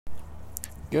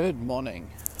Good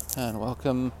morning and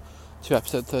welcome to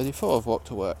episode 34 of Walk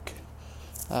to Work.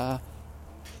 So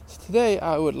today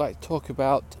I would like to talk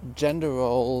about gender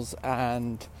roles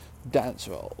and dance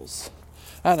roles.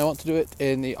 And I want to do it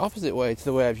in the opposite way to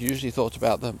the way I've usually thought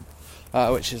about them,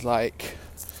 which is like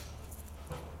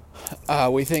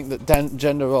we think that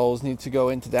gender roles need to go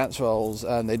into dance roles,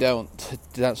 and they don't.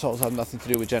 Dance roles have nothing to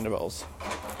do with gender roles.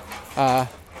 The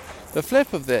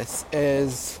flip of this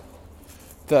is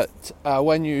that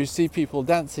when you see people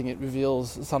dancing, it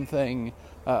reveals something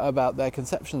about their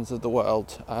conceptions of the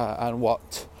world and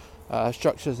what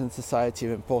structures in society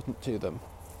are important to them.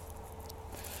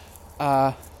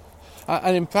 And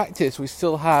in practice, we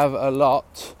still have a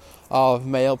lot of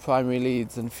male primary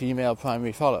leads and female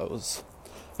primary follows,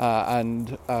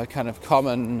 and kind of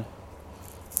common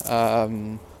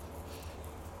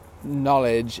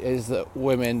knowledge is that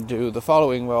women do the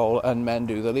following role and men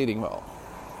do the leading role.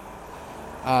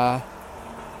 And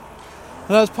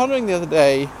I was pondering the other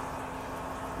day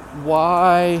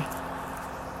why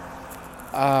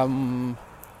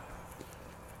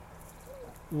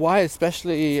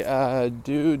especially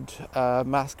dude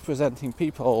mask presenting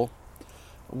people,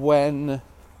 when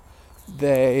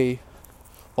they,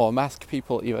 or mask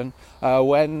people even,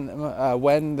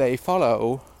 when they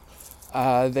follow,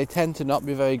 they tend to not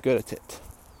be very good at it.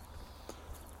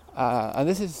 And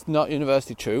this is not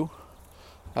universally true.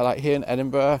 Like here in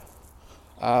Edinburgh,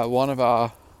 one of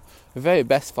our very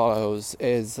best follows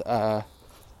is a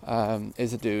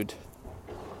dude.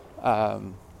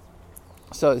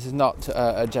 So this is not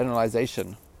a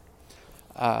generalization.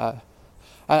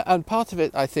 And part of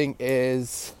it, I think,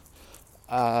 is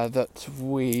that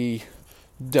we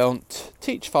don't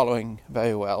teach following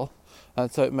very well. And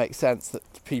so it makes sense that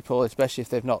people, especially if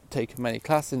they've not taken many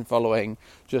classes in following,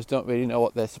 just don't really know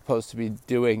what they're supposed to be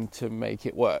doing to make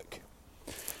it work.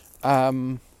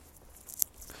 The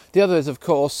other is, of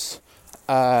course,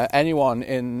 anyone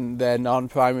in their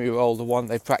non-primary role, the one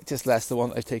they've practiced less, the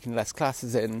one they've taken less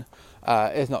classes in,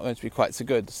 is not going to be quite so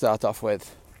good to start off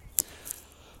with.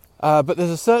 But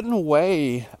there's a certain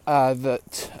way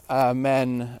that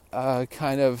men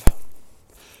kind of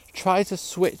try to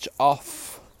switch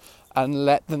off and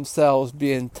let themselves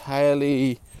be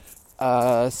entirely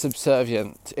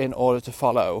subservient in order to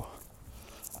follow.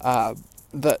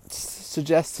 That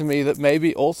suggests to me that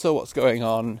maybe also what's going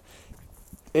on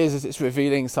is it's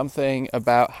revealing something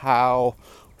about how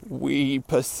we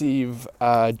perceive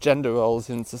gender roles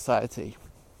in society.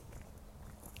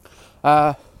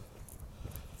 And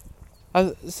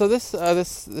so this I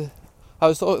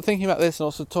was sort of thinking about this and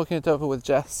also talking it over with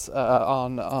Jess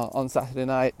on Saturday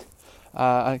night,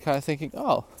 and kind of thinking,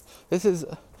 this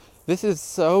is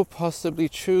so possibly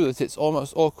true that it's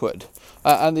almost awkward.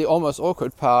 And the almost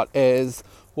awkward part is,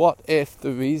 what if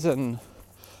the reason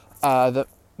that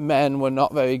men were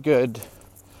not very good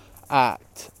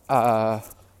at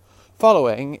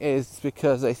following is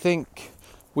because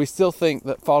we still think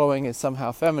that following is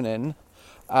somehow feminine,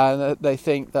 and that they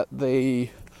think that the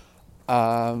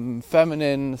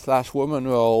feminine/woman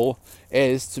role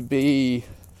is to be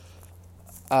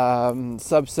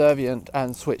subservient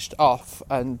and switched off,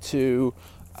 and to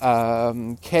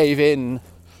cave in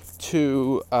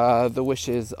to the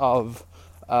wishes of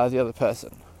the other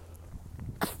person.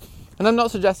 And I'm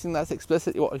not suggesting that's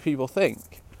explicitly what people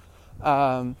think,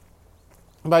 but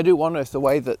I do wonder if the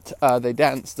way that they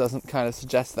dance doesn't kind of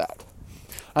suggest that.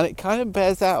 And it kind of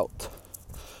bears out,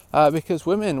 because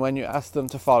women, when you ask them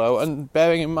to follow, and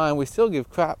bearing in mind we still give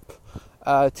crap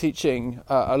teaching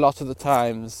a lot of the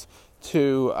times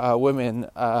to women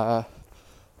to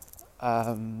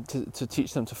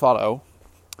teach them to follow,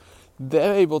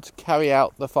 they're able to carry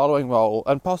out the following role,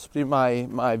 and possibly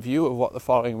my view of what the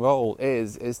following role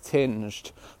is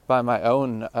tinged by my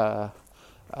own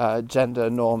gender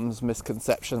norms,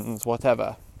 misconceptions,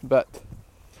 whatever. But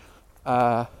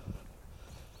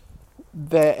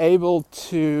they're able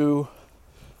to...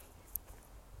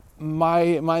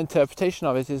 My interpretation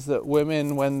of it is that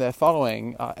women, when they're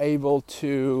following, are able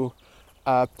to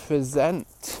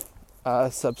present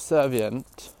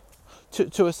subservient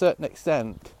to a certain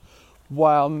extent,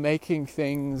 while making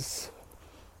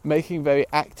very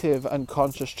active and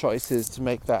conscious choices to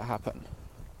make that happen.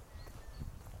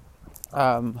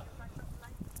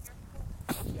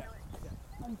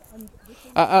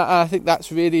 I think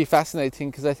that's really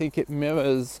fascinating, because I think it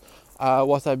mirrors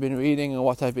what I've been reading and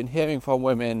what I've been hearing from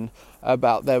women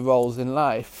about their roles in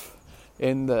life,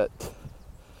 in that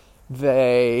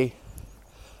they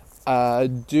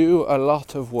do a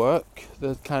lot of work,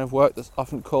 the kind of work that's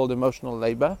often called emotional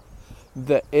labour,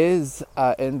 that is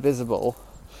invisible,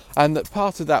 and that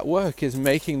part of that work is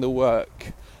making the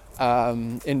work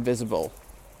invisible.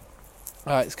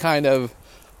 It's kind of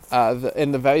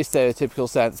in the very stereotypical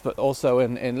sense, but also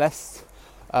in less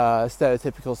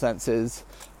stereotypical senses.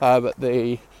 But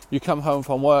you come home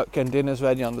from work and dinner's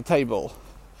ready on the table,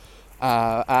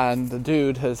 and the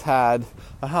dude has had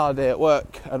a hard day at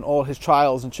work and all his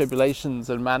trials and tribulations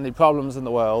and manly problems in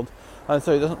the world, and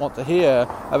so he doesn't want to hear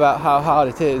about how hard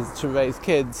it is to raise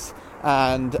kids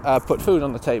and put food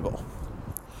on the table.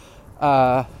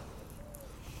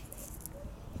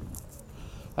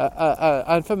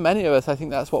 And for many of us, I think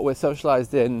that's what we're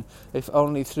socialized in, if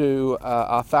only through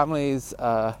our families,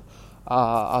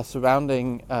 our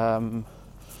surrounding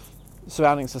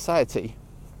society.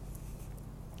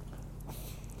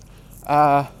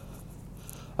 And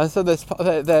so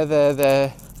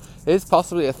there is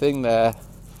possibly a thing there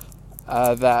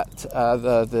that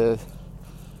the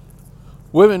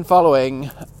women following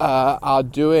are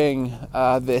doing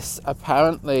this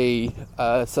apparently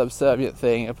subservient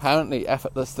thing, apparently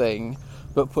effortless thing,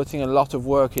 but putting a lot of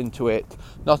work into it,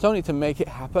 not only to make it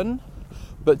happen,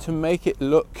 but to make it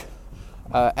look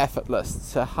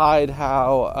effortless, to hide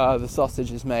how the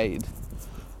sausage is made.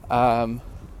 And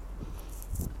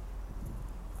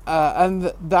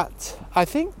that, I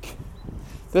think,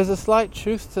 there's a slight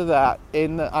truth to that,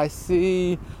 in that I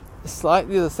see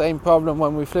slightly the same problem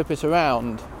when we flip it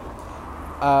around.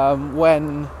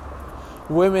 When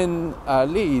women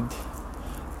lead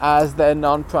as their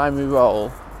non-primary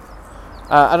role.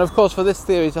 And of course, for this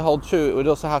theory to hold true, it would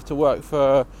also have to work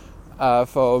for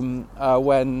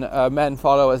when men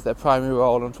follow as their primary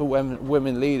role, and for when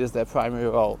women lead as their primary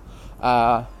role.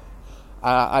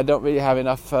 I don't really have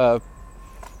enough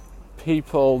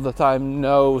people that I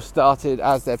know started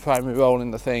as their primary role in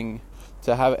the thing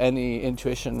to have any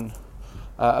intuition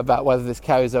about whether this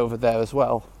carries over there as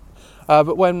well.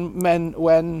 But when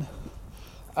women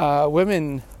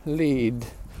lead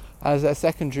as their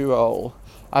secondary role,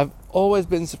 I've always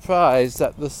been surprised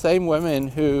that the same women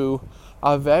who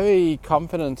are very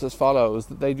confident as follows,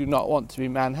 that they do not want to be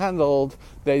manhandled,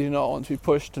 they do not want to be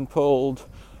pushed and pulled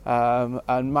and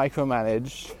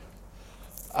micromanaged,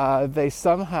 they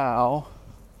somehow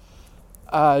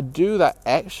do that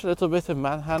extra little bit of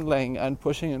manhandling and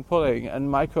pushing and pulling and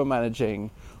micromanaging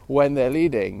when they're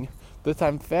leading, that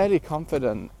I'm fairly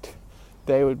confident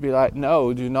they would be like,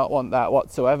 no, do not want that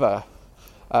whatsoever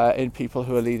in people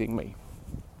who are leading me.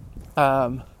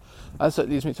 And so it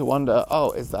leads me to wonder,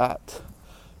 is that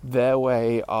their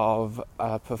way of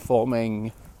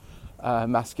performing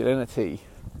masculinity?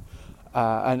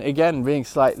 And again, being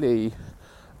slightly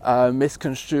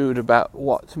misconstrued about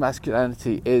what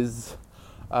masculinity is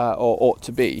or ought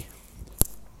to be,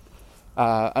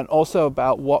 and also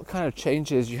about what kind of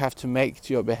changes you have to make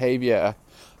to your behavior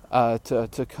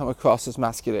to come across as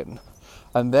masculine.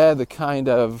 And they're the kind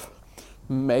of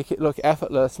make it look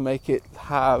effortless, make it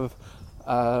have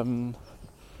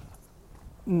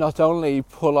not only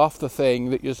pull off the thing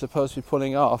that you're supposed to be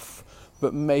pulling off,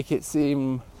 but make it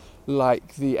seem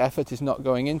like the effort is not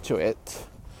going into it.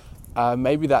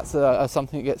 Maybe that's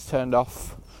something that gets turned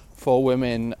off for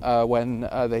women when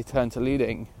they turn to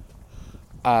leading.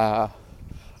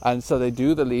 And so they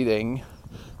do the leading,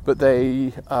 but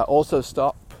they also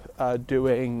stop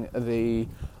doing the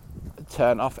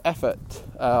turn off effort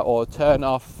or turn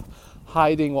off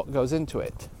hiding what goes into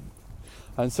it.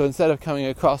 And so instead of coming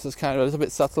across as kind of a little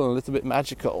bit subtle and a little bit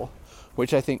magical,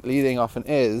 which I think leading often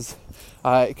is,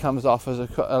 it comes off as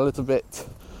a little bit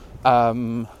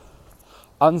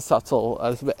unsubtle,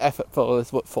 a little bit effortful, a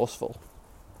little bit forceful.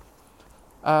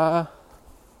 And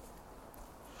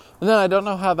then I don't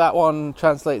know how that one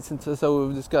translates into, so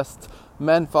we've discussed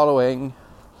men following,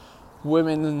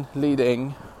 women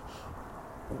leading,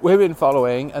 women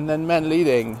following, and then men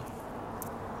leading.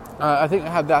 I think I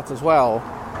had that as well.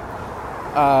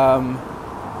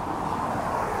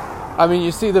 I mean,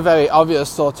 you see the very obvious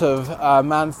sort of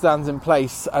man stands in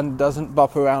place and doesn't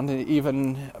bop around and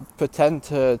even pretend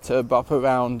to bop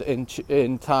around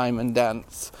in time and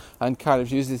dance, and kind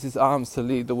of uses his arms to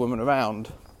lead the woman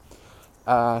around.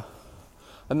 And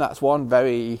that's one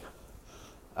very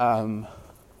I'm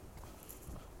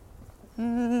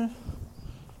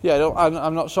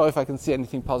not sure if I can see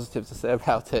anything positive to say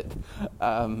about it.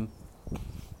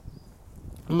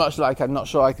 Much like I'm not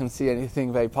sure I can see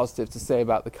anything very positive to say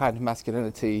about the kind of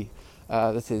masculinity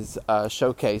that is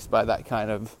showcased by that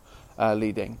kind of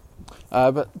leading.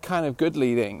 But kind of good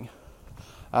leading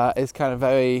is kind of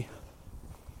very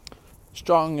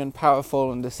strong and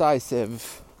powerful and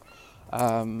decisive.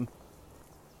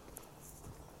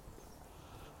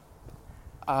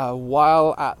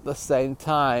 While at the same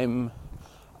time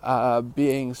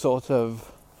being sort of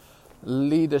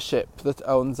leadership that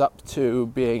owns up to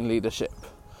being leadership.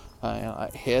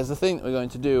 Here's the thing that we're going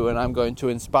to do, and I'm going to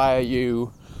inspire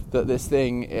you that this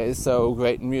thing is so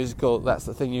great and musical. That's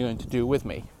the thing you're going to do with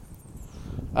me.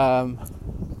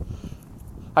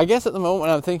 I guess at the moment when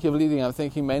I'm thinking of leading, I'm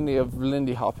thinking mainly of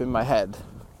Lindy Hop in my head,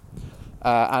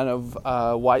 and of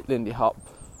white Lindy Hop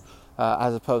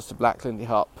as opposed to black Lindy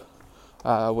Hop,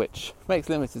 which makes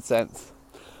limited sense.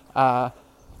 And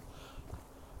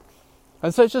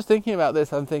so just thinking about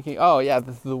this, I'm thinking, oh yeah,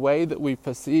 the way that we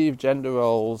perceive gender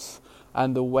roles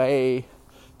and the way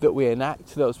that we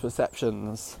enact those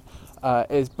perceptions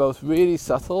is both really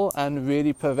subtle and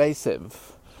really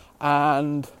pervasive,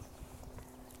 and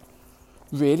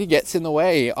really gets in the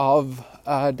way of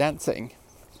dancing.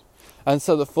 And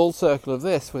so the full circle of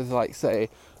this with, like, say,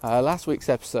 last week's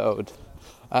episode,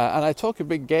 and I talk a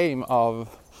big game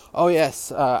of, oh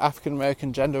yes, African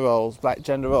American gender roles, black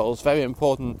gender roles, very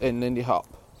important in Lindy Hop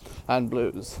and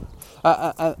blues,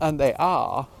 and they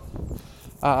are.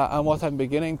 And what I'm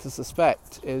beginning to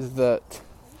suspect is that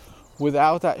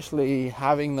without actually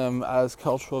having them as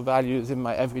cultural values in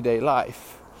my everyday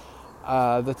life,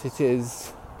 that it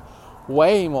is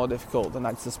way more difficult than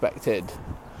I'd suspected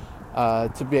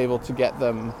to be able to get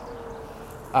them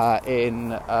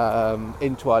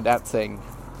into our dancing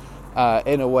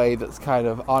in a way that's kind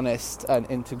of honest and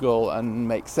integral and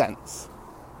makes sense.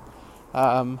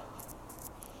 Yeah,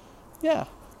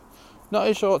 not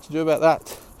really sure what to do about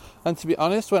that. And to be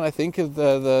honest, when I think of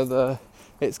the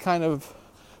it's kind of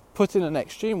put in an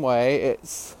extreme way.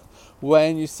 It's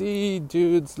when you see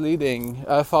dudes leading,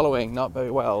 following not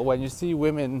very well, when you see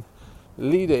women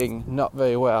leading not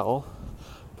very well,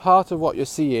 part of what you're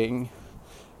seeing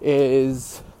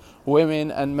is women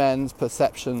and men's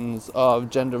perceptions of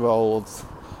gender roles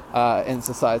in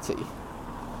society.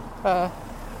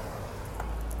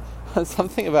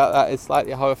 Something about that is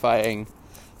slightly horrifying.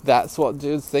 That's what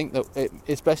dudes think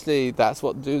that's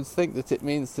what dudes think that it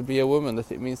means to be a woman,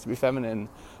 that it means to be feminine.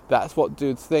 That's what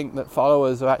dudes think that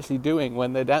followers are actually doing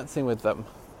when they're dancing with them.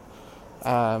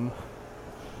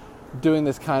 Doing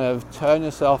this kind of turn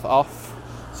yourself off,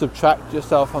 subtract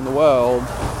yourself from the world,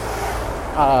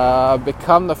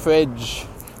 become the fridge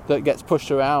that gets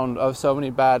pushed around of so many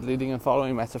bad leading and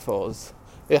following metaphors.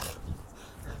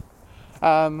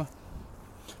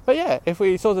 But yeah, if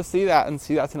we sort of see that and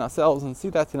see that in ourselves and see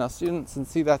that in our students and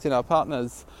see that in our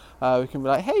partners, we can be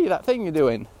like, hey, that thing you're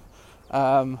doing,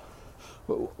 why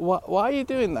are you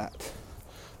doing that?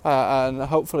 And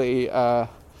hopefully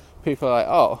people are like,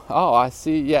 oh, I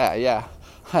see, yeah,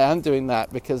 I am doing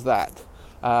that because that.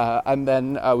 And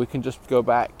then we can just go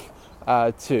back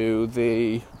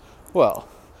to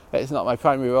it's not my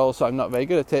primary role, so I'm not very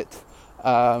good at it,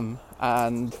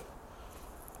 and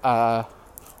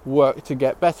work to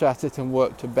get better at it and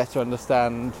work to better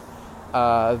understand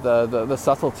the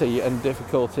subtlety and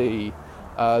difficulty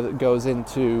that goes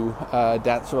into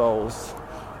dance roles,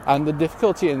 and the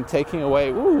difficulty in taking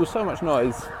away, so much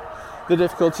noise, the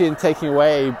difficulty in taking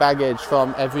away baggage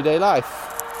from everyday life.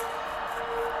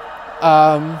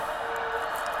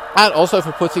 And also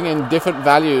for putting in different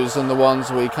values than the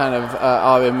ones we kind of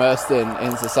are immersed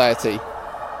in society.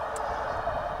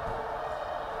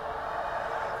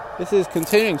 This is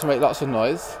continuing to make lots of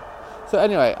noise. So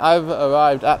anyway, I've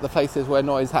arrived at the places where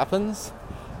noise happens.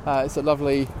 It's a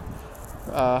lovely,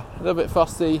 a little bit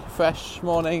frosty, fresh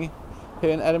morning here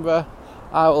in Edinburgh.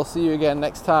 I will see you again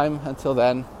next time. Until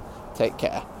then, take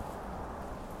care.